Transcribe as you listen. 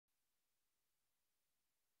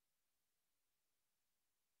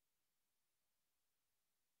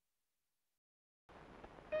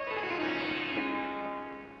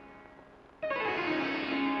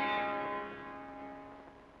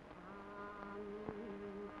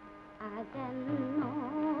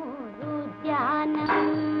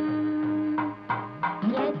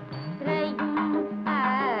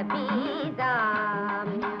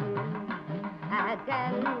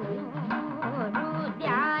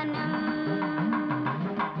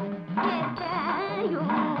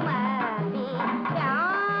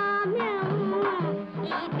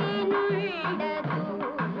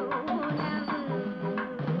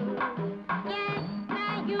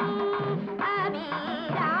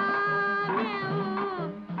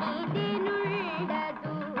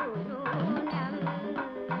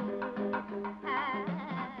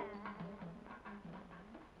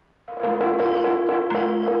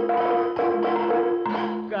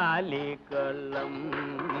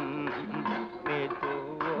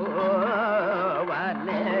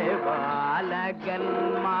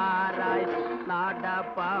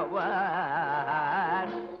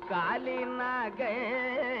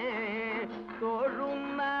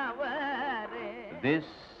This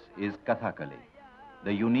is Kathakali,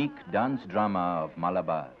 the unique dance drama of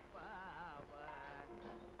Malabar.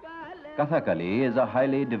 Kathakali is a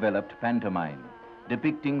highly developed pantomime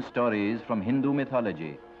depicting stories from Hindu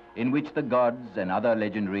mythology in which the gods and other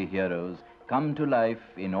legendary heroes come to life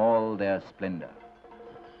in all their splendor.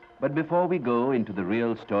 But before we go into the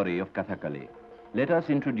real story of Kathakali, let us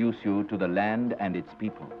introduce you to the land and its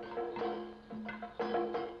people.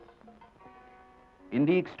 In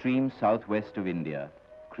the extreme southwest of India,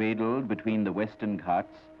 cradled between the Western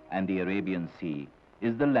Ghats and the Arabian Sea,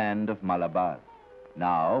 is the land of Malabar,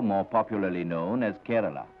 now more popularly known as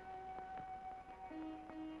Kerala.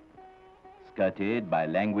 Skirted by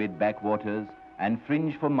languid backwaters and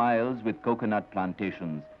fringed for miles with coconut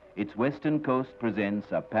plantations, its western coast presents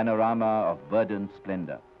a panorama of verdant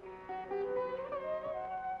splendor.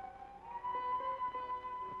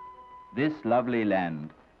 This lovely land,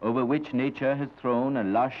 over which nature has thrown a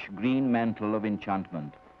lush green mantle of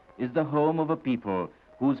enchantment, is the home of a people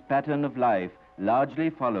whose pattern of life largely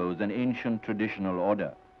follows an ancient traditional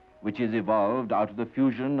order, which is evolved out of the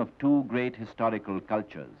fusion of two great historical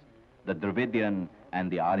cultures, the Dravidian and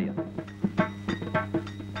the Aryan.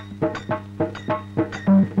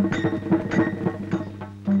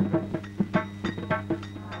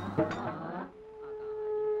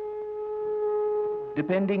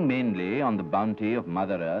 Depending mainly on the bounty of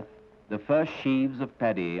Mother Earth, the first sheaves of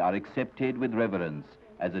paddy are accepted with reverence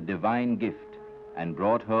as a divine gift and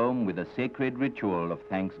brought home with a sacred ritual of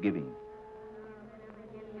thanksgiving.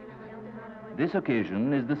 This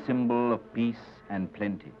occasion is the symbol of peace and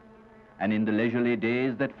plenty, and in the leisurely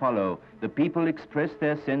days that follow, the people express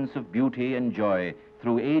their sense of beauty and joy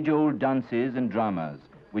through age-old dances and dramas,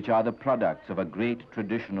 which are the products of a great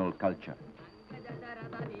traditional culture.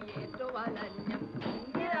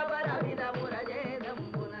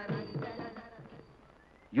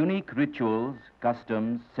 Unique rituals,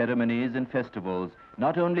 customs, ceremonies, and festivals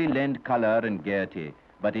not only lend color and gaiety,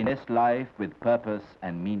 but invest life with purpose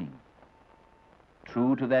and meaning.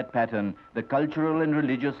 True to that pattern, the cultural and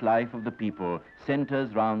religious life of the people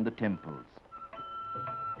centers round the temples.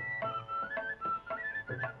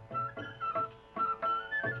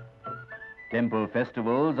 Temple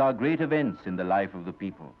festivals are great events in the life of the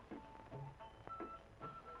people.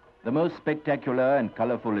 The most spectacular and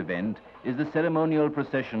colorful event is the ceremonial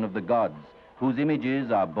procession of the gods, whose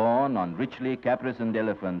images are borne on richly caparisoned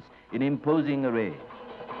elephants in imposing array.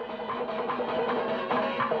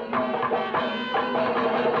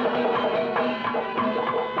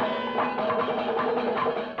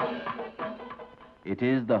 It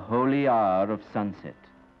is the holy hour of sunset,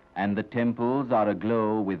 and the temples are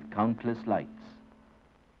aglow with countless lights.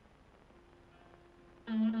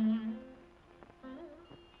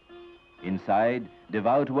 Inside,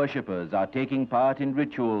 devout worshippers are taking part in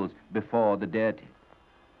rituals before the deity.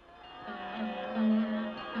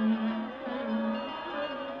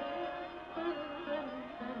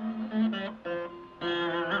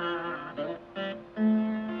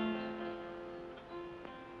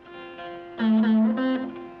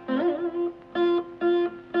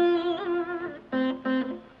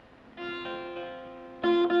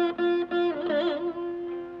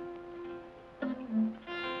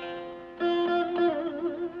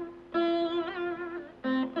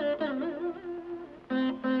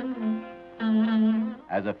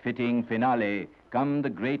 As a fitting finale, come the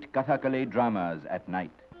great Kathakali dramas at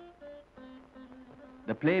night.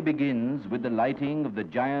 The play begins with the lighting of the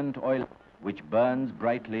giant oil which burns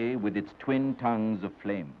brightly with its twin tongues of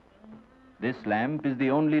flame. This lamp is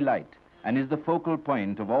the only light and is the focal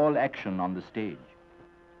point of all action on the stage.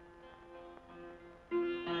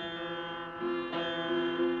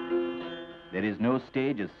 There is no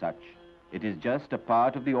stage as such. It is just a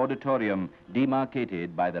part of the auditorium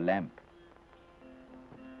demarcated by the lamp.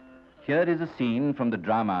 Here is a scene from the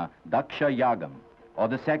drama Daksha Yagam, or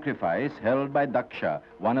the sacrifice held by Daksha,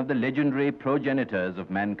 one of the legendary progenitors of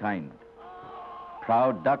mankind.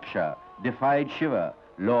 Proud Daksha defied Shiva,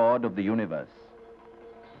 lord of the universe.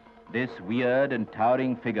 This weird and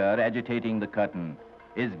towering figure agitating the curtain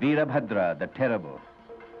is Veerabhadra, the terrible.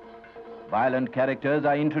 Violent characters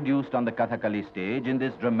are introduced on the Kathakali stage in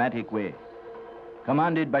this dramatic way.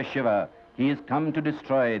 Commanded by Shiva, he is come to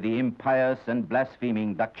destroy the impious and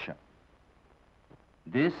blaspheming Daksha.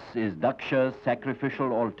 This is Daksha's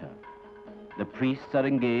sacrificial altar. The priests are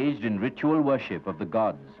engaged in ritual worship of the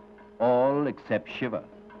gods, all except Shiva.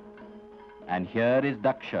 And here is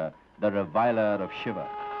Daksha, the reviler of Shiva.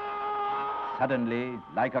 Suddenly,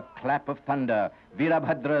 like a clap of thunder,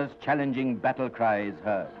 Veerabhadra's challenging battle cry is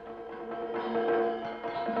heard.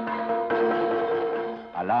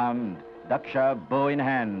 Alarmed, Daksha, bow in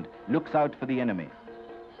hand, looks out for the enemy.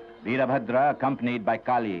 Veerabhadra, accompanied by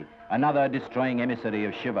Kali, another destroying emissary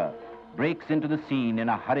of Shiva, breaks into the scene in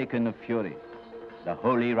a hurricane of fury. The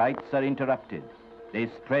holy rites are interrupted. They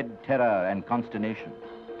spread terror and consternation.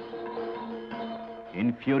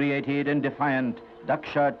 Infuriated and defiant,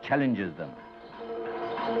 Daksha challenges them.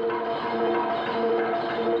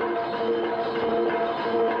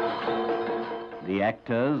 The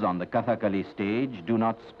actors on the Kathakali stage do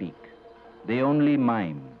not speak. They only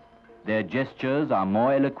mime. Their gestures are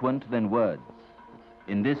more eloquent than words.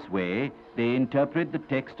 In this way, they interpret the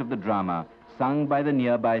text of the drama sung by the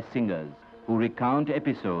nearby singers who recount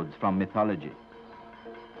episodes from mythology.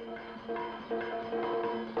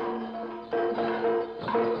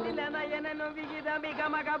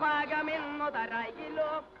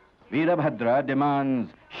 Veerabhadra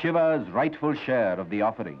demands Shiva's rightful share of the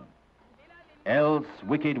offering. Else,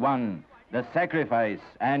 wicked one, the sacrifice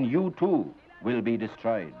and you too will be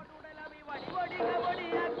destroyed.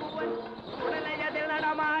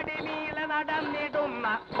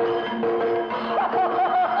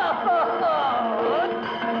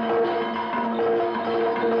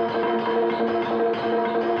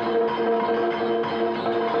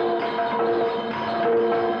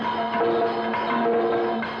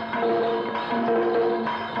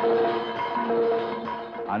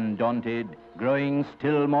 Undaunted, growing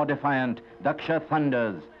still more defiant, Daksha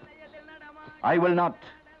thunders, I will not,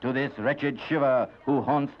 to this wretched Shiva who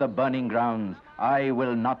haunts the burning grounds, I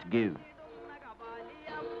will not give.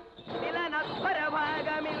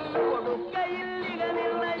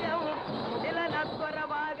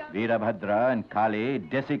 Veerabhadra and Kali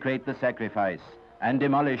desecrate the sacrifice and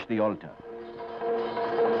demolish the altar.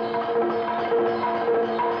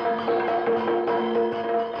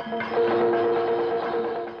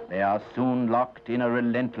 They are soon locked in a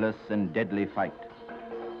relentless and deadly fight.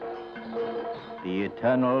 The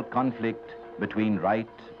eternal conflict between right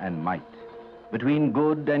and might, between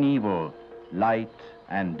good and evil, light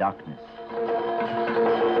and darkness.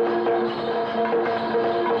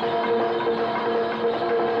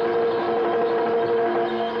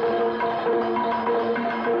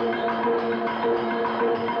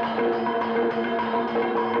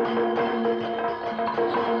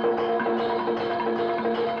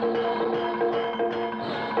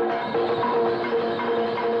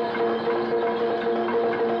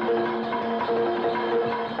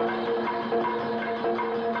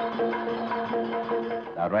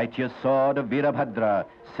 The righteous sword of Veerabhadra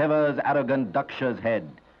severs arrogant Daksha's head,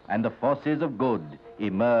 and the forces of good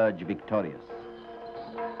emerge victorious.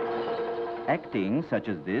 Acting such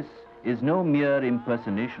as this is no mere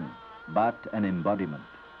impersonation, but an embodiment.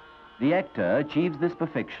 The actor achieves this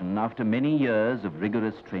perfection after many years of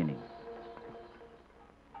rigorous training.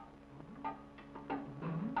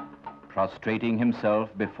 Prostrating himself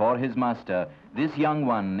before his master, this young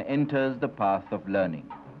one enters the path of learning.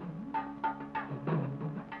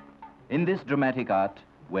 In this dramatic art,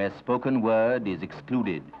 where spoken word is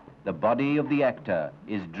excluded, the body of the actor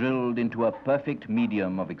is drilled into a perfect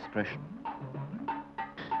medium of expression.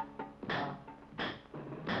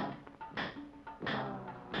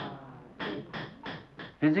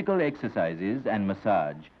 Physical exercises and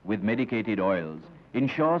massage with medicated oils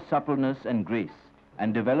ensure suppleness and grace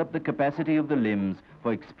and develop the capacity of the limbs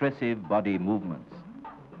for expressive body movements.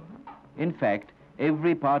 In fact,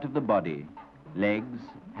 every part of the body, legs,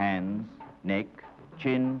 hands, neck,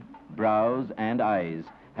 chin, brows, and eyes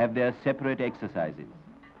have their separate exercises.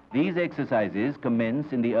 These exercises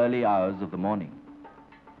commence in the early hours of the morning.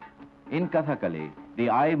 In Kathakali, the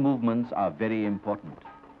eye movements are very important.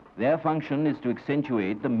 Their function is to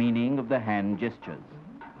accentuate the meaning of the hand gestures.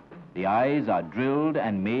 The eyes are drilled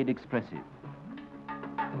and made expressive.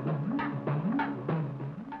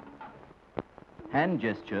 Hand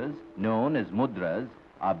gestures, known as mudras,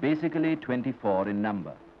 are basically 24 in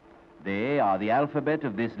number. They are the alphabet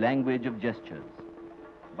of this language of gestures.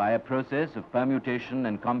 By a process of permutation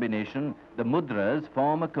and combination, the mudras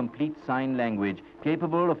form a complete sign language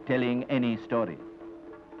capable of telling any story.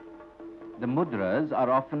 The mudras are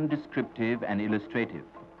often descriptive and illustrative.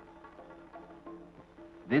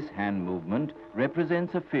 This hand movement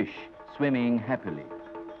represents a fish swimming happily.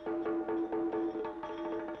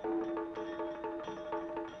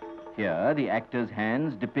 Here, the actor's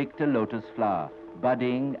hands depict a lotus flower,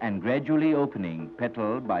 budding and gradually opening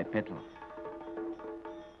petal by petal.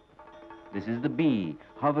 This is the bee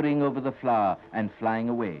hovering over the flower and flying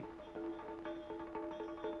away.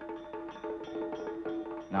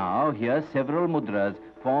 Now, here several mudras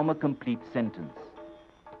form a complete sentence.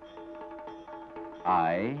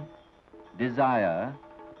 I desire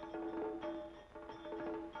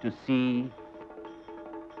to see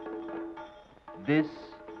this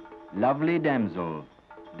lovely damsel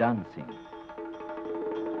dancing.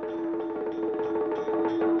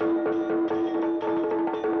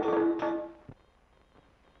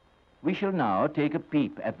 We shall now take a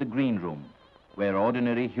peep at the green room, where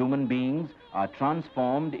ordinary human beings are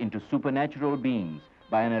transformed into supernatural beings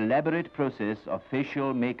by an elaborate process of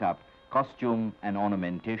facial makeup, costume, and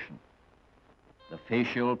ornamentation. The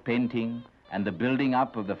facial painting and the building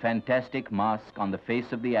up of the fantastic mask on the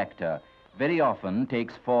face of the actor very often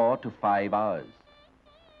takes 4 to 5 hours.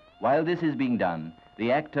 While this is being done,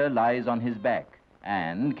 the actor lies on his back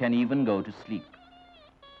and can even go to sleep.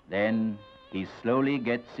 Then he slowly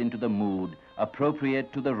gets into the mood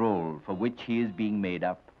appropriate to the role for which he is being made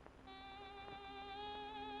up.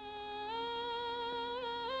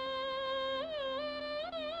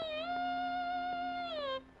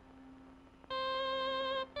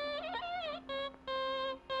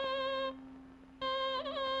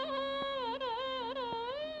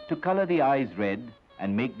 To color the eyes red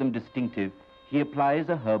and make them distinctive, he applies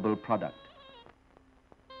a herbal product.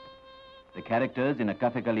 The characters in a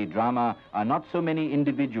Kathakali drama are not so many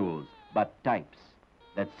individuals, but types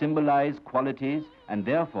that symbolize qualities and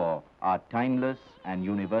therefore are timeless and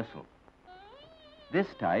universal. This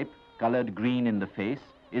type, colored green in the face,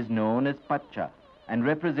 is known as pacha and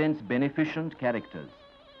represents beneficent characters.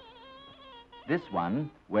 This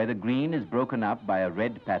one, where the green is broken up by a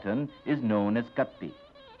red pattern, is known as katti.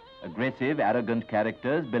 Aggressive, arrogant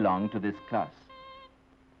characters belong to this class.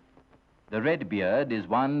 The red beard is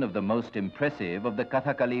one of the most impressive of the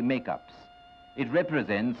Kathakali makeups. It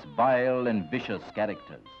represents vile and vicious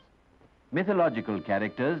characters. Mythological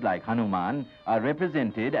characters like Hanuman are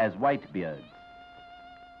represented as white beards.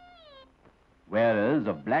 Wearers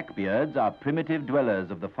of black beards are primitive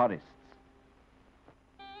dwellers of the forests.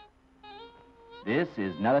 This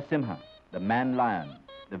is Narasimha, the man-lion,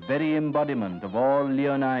 the very embodiment of all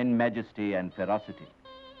leonine majesty and ferocity.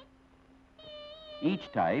 Each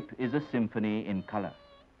type is a symphony in color.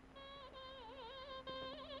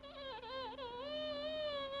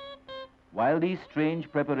 While these strange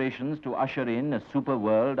preparations to usher in a super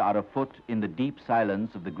world are afoot in the deep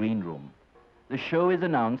silence of the green room, the show is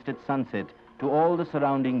announced at sunset to all the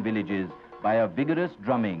surrounding villages by a vigorous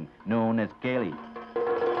drumming known as Kathakali.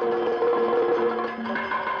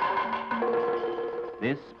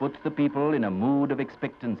 This puts the people in a mood of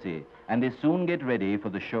expectancy, and they soon get ready for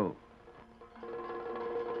the show.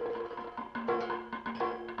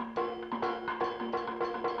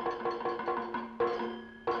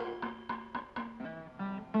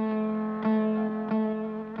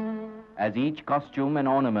 As each costume and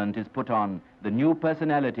ornament is put on, the new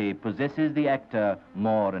personality possesses the actor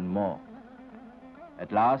more and more.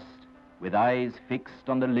 At last, with eyes fixed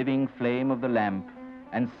on the living flame of the lamp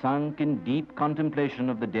and sunk in deep contemplation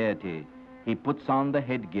of the deity, he puts on the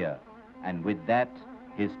headgear, and with that,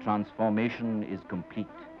 his transformation is complete.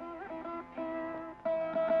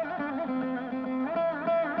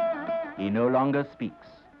 He no longer speaks.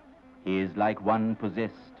 He is like one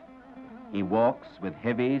possessed. He walks with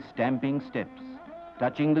heavy, stamping steps,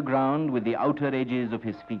 touching the ground with the outer edges of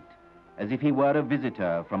his feet, as if he were a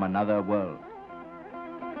visitor from another world.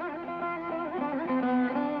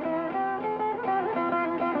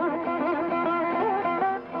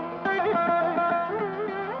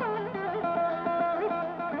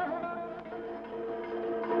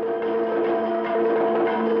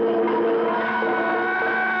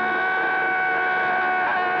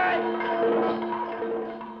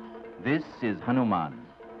 This is Hanuman,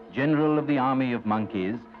 general of the army of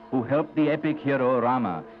monkeys, who helped the epic hero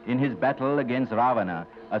Rama in his battle against Ravana,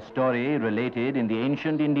 a story related in the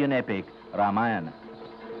ancient Indian epic Ramayana.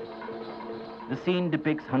 The scene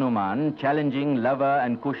depicts Hanuman challenging Lava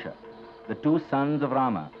and Kusha. the two sons of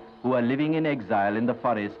Rama, who are living in exile in the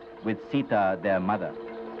forest with Sita, their mother.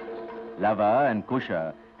 Lava and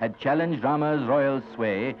Kusha had challenged Rama's royal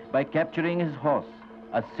sway by capturing his horse,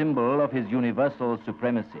 a symbol of his universal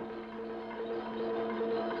supremacy.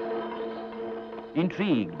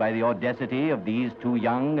 Intrigued by the audacity of these two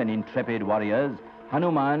young and intrepid warriors,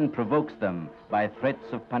 Hanuman provokes them by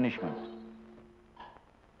threats of punishment.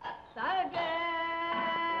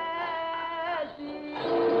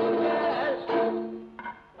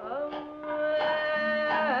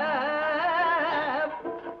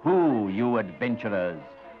 Who, you adventurers,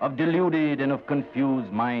 of deluded and of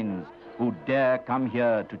confused minds, who dare come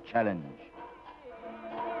here to challenge?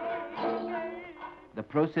 The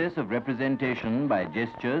process of representation by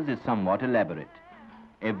gestures is somewhat elaborate.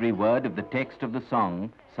 Every word of the text of the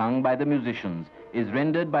song, sung by the musicians, is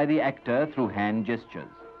rendered by the actor through hand gestures.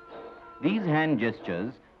 These hand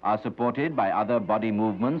gestures are supported by other body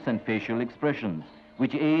movements and facial expressions,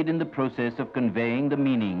 which aid in the process of conveying the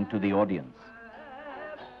meaning to the audience.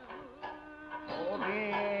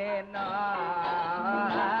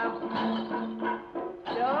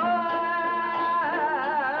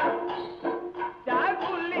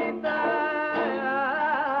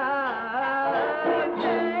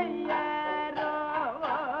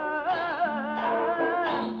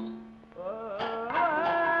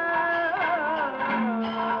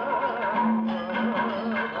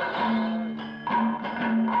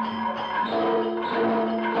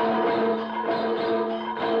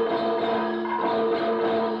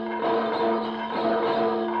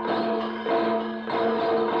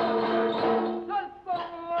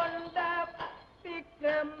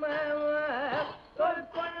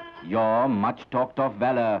 Your much talked of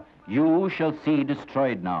valor, you shall see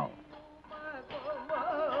destroyed now.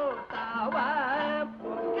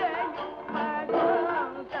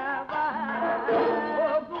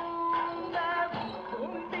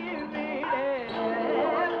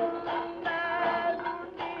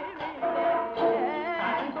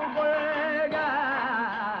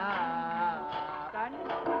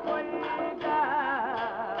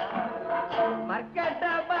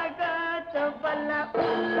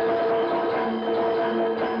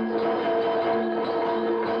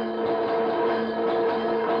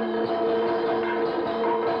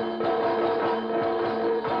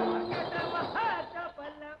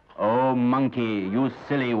 Oh, monkey, you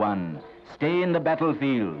silly one, stay in the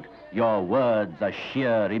battlefield. Your words are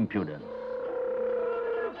sheer impudence.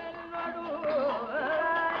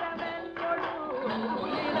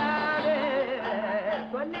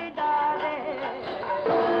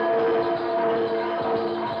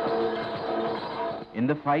 In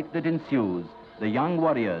the fight that ensues, the young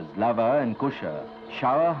warriors, Lava and Kusha,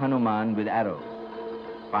 shower Hanuman with arrows.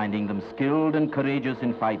 Finding them skilled and courageous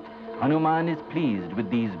in fight, Hanuman is pleased with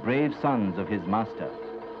these brave sons of his master.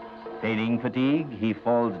 Feigning fatigue, he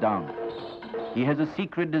falls down. He has a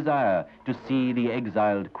secret desire to see the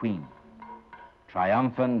exiled queen.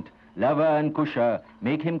 Triumphant, Lava and Kusha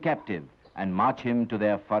make him captive and march him to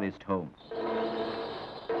their forest home.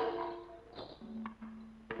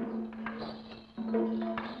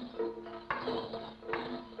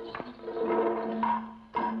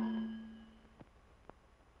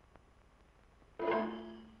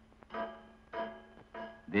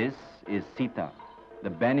 This is Sita, the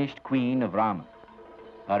banished queen of Rama.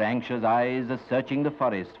 Her anxious eyes are searching the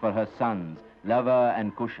forest for her sons, Lava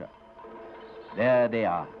and Kusha. There they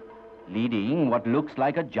are, leading what looks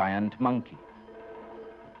like a giant monkey.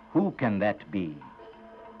 Who can that be?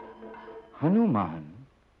 Hanuman?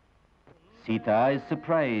 Sita is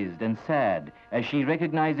surprised and sad as she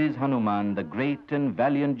recognizes Hanuman, the great and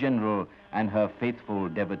valiant general, and her faithful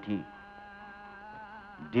devotee.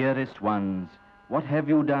 Dearest ones, what have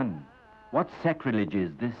you done? What sacrilege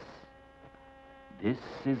is this? This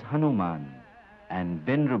is Hanuman, and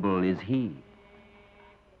venerable is he.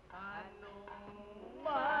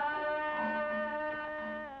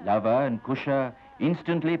 Lava and Kusha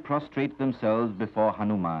instantly prostrate themselves before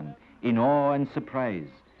Hanuman in awe and surprise,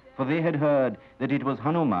 for they had heard that it was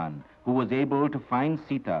Hanuman who was able to find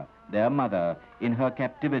Sita, their mother, in her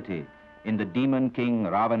captivity in the demon king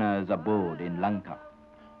Ravana's abode in Lanka.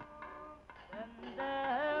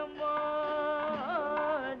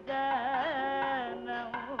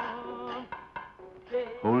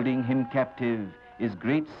 Holding him captive is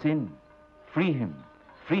great sin. Free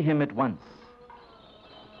him at once.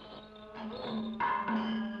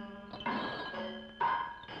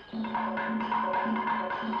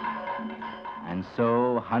 And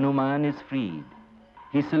so Hanuman is freed.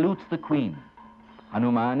 He salutes the queen.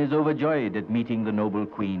 Hanuman is overjoyed at meeting the noble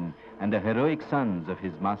queen and the heroic sons of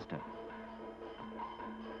his master.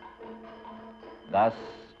 Thus,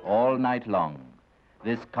 all night long,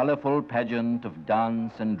 this colorful pageant of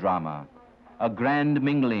dance and drama, a grand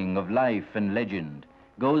mingling of life and legend,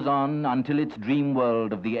 goes on until its dream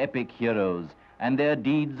world of the epic heroes and their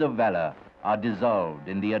deeds of valor are dissolved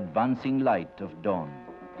in the advancing light of dawn,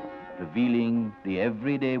 revealing the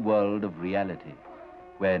everyday world of reality,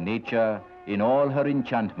 where nature, in all her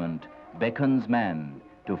enchantment, beckons man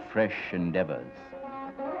to fresh endeavors.